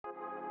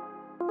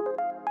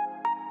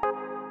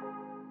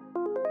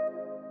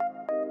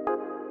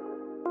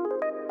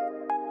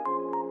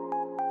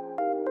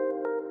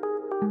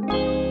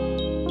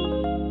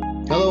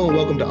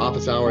welcome to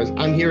Office Hours.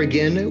 I'm here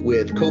again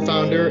with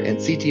co-founder and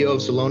CTO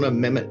of Celona,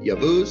 Mehmet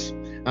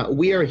Yavuz.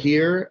 We are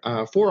here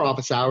for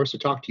Office Hours to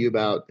talk to you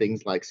about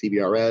things like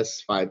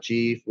CBRS,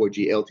 5G,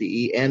 4G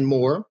LTE, and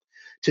more.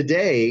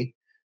 Today,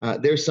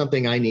 there's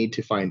something I need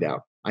to find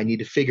out. I need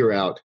to figure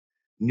out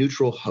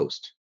neutral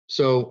host.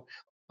 So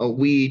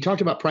we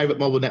talked about private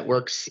mobile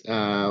networks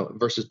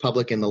versus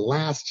public in the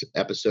last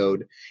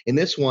episode. In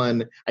this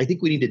one, I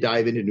think we need to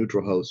dive into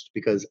neutral host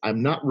because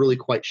I'm not really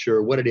quite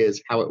sure what it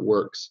is, how it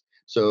works.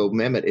 So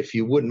Mehmet, if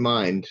you wouldn't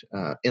mind,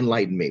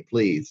 enlighten me,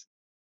 please.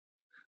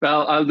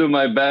 Well, I'll do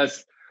my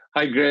best.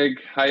 Hi, Greg.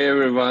 Hi,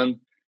 everyone.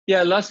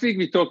 Yeah, last week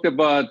we talked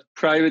about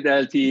private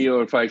LTE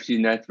or 5G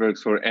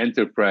networks for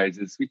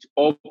enterprises, which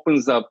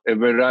opens up a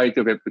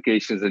variety of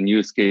applications and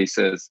use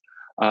cases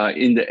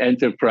in the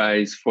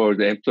enterprise for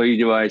the employee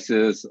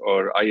devices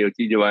or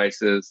IoT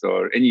devices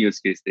or any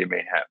use case they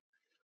may have.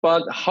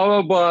 But how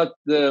about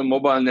the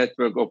mobile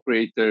network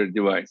operator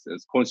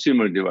devices,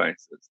 consumer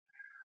devices?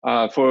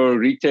 For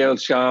retail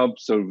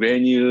shops or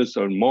venues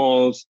or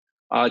malls,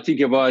 think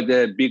about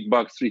the big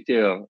box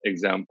retail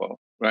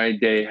example,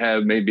 right? They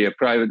have maybe a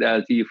private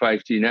LTE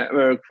 5G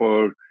network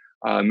for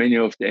many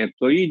of the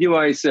employee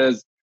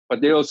devices,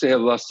 but they also have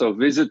lots of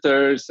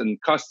visitors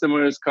and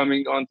customers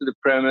coming onto the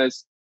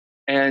premise.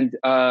 And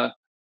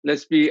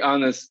let's be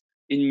honest,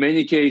 in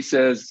many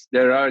cases,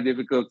 there are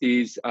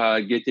difficulties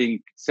getting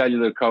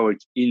cellular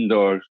coverage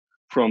indoors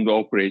from the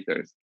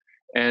operators.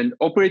 And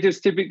operators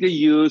typically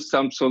use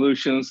some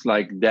solutions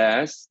like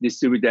DAS,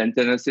 distributed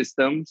antenna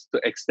systems, to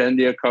extend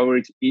their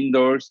coverage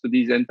indoors to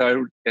these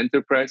entire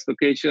enterprise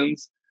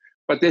locations.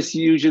 But that's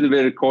usually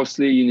very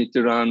costly. You need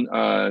to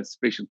run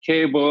special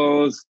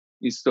cables,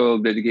 install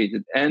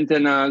dedicated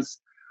antennas,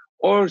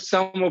 or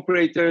some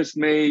operators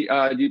may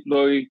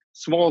deploy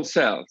small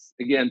cells,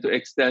 again, to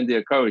extend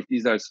their coverage.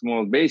 These are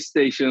small base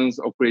stations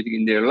operating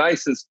in their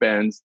license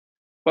bands.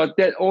 But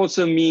that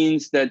also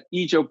means that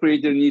each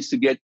operator needs to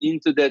get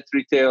into that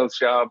retail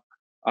shop,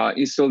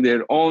 install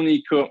their own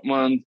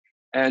equipment,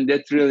 and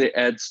that really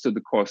adds to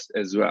the cost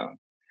as well.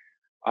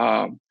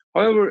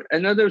 However,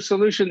 another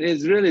solution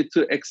is really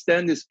to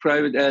extend this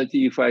private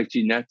LTE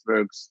 5G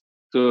networks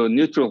to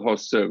neutral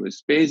host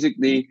service.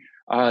 Basically,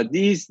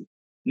 these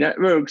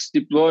networks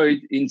deployed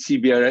in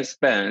CBRS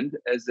band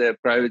as a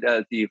private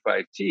LTE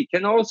 5G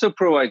can also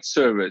provide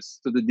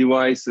service to the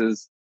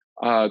devices,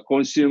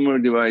 consumer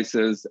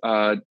devices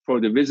for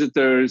the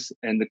visitors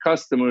and the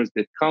customers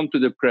that come to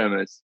the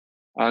premise,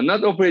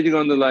 not operating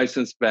on the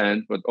license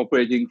band, but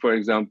operating, for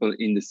example,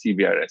 in the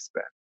CBRS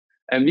band.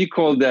 And we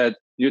call that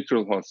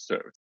neutral host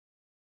service.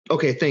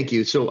 Okay, thank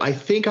you. So I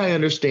think I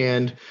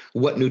understand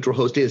what neutral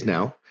host is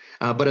now,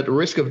 but at the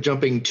risk of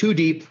jumping too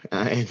deep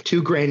and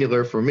too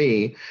granular for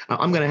me,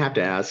 I'm going to have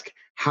to ask,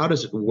 how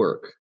does it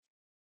work?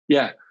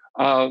 Yeah.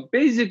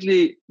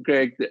 Basically,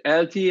 Greg, the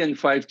LTE and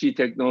 5G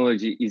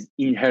technology is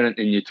inherent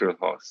in neutral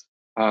host.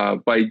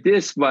 By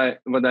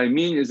what I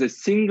mean is a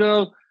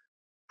single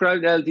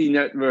private LTE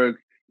network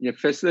in a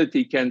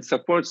facility can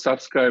support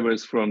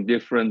subscribers from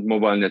different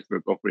mobile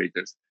network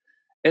operators.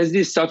 As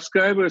these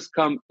subscribers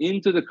come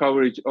into the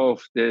coverage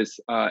of this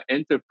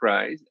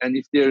enterprise, and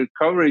if their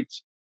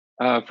coverage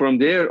from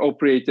their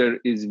operator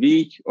is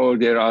weak or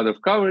they're out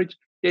of coverage,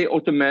 they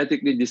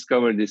automatically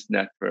discover this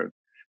network.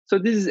 So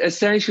this is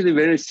essentially a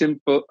very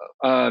simple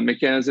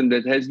mechanism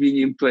that has been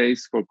in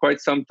place for quite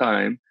some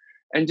time.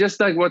 And just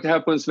like what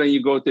happens when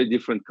you go to a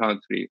different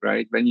country,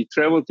 right? When you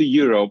travel to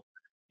Europe,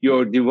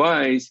 your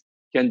device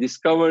can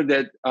discover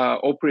that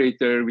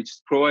operator which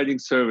is providing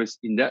service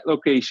in that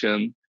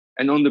location.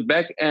 And on the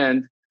back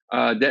end,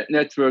 that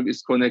network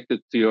is connected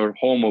to your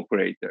home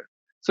operator.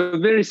 So a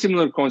very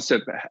similar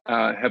concept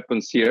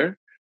happens here.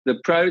 The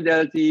private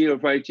LTE or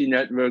 5G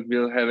network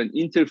will have an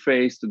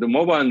interface to the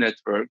mobile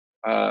network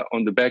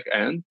on the back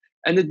end,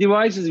 and the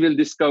devices will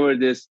discover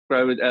this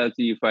private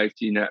LTE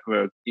 5G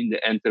network in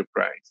the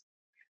enterprise.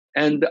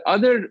 And the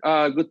other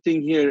good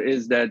thing here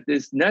is that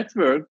this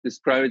network, this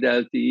private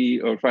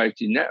LTE or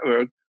 5G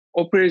network,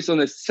 operates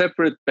on a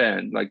separate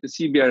band, like the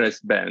CBRS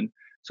band.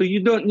 So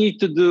you don't need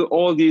to do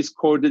all these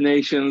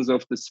coordinations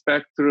of the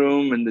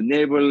spectrum and the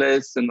neighbor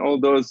lists and all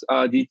those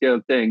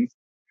detailed things.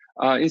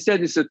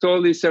 Instead, it's a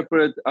totally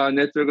separate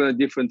network on a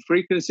different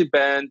frequency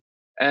band.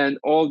 And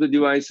all the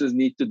devices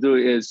need to do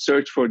is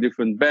search for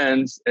different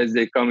bands as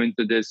they come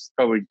into this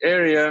coverage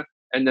area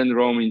and then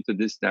roam into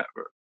this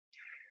network.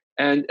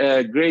 And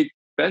a great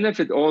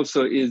benefit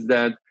also is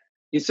that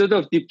instead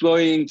of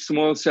deploying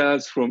small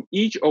cells from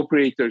each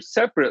operator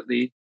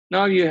separately,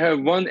 now you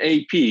have one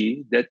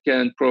AP that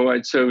can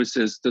provide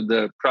services to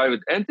the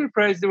private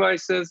enterprise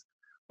devices,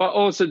 but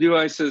also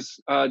devices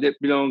that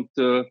belong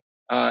to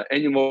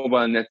any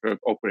mobile network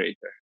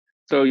operator.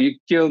 So you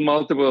kill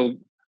multiple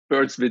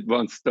birds with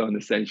one stone,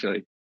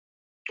 essentially.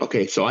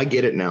 Okay, so I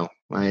get it now.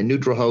 My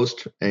neutral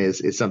host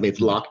is something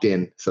that's locked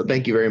in. So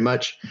thank you very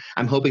much.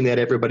 I'm hoping that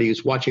everybody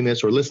who's watching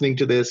this or listening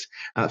to this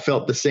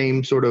felt the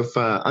same sort of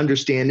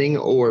understanding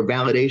or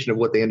validation of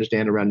what they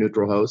understand around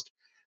neutral host.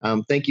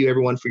 Thank you,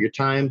 everyone, for your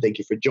time. Thank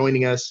you for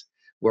joining us.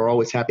 we're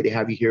always happy to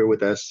have you here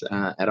with us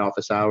at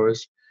Office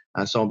Hours.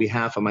 So on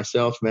behalf of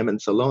myself, Mehmet,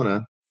 and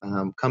Salona,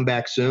 come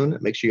back soon.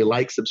 Make sure you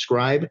like,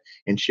 subscribe,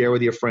 and share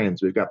with your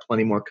friends. We've got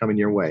plenty more coming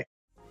your way.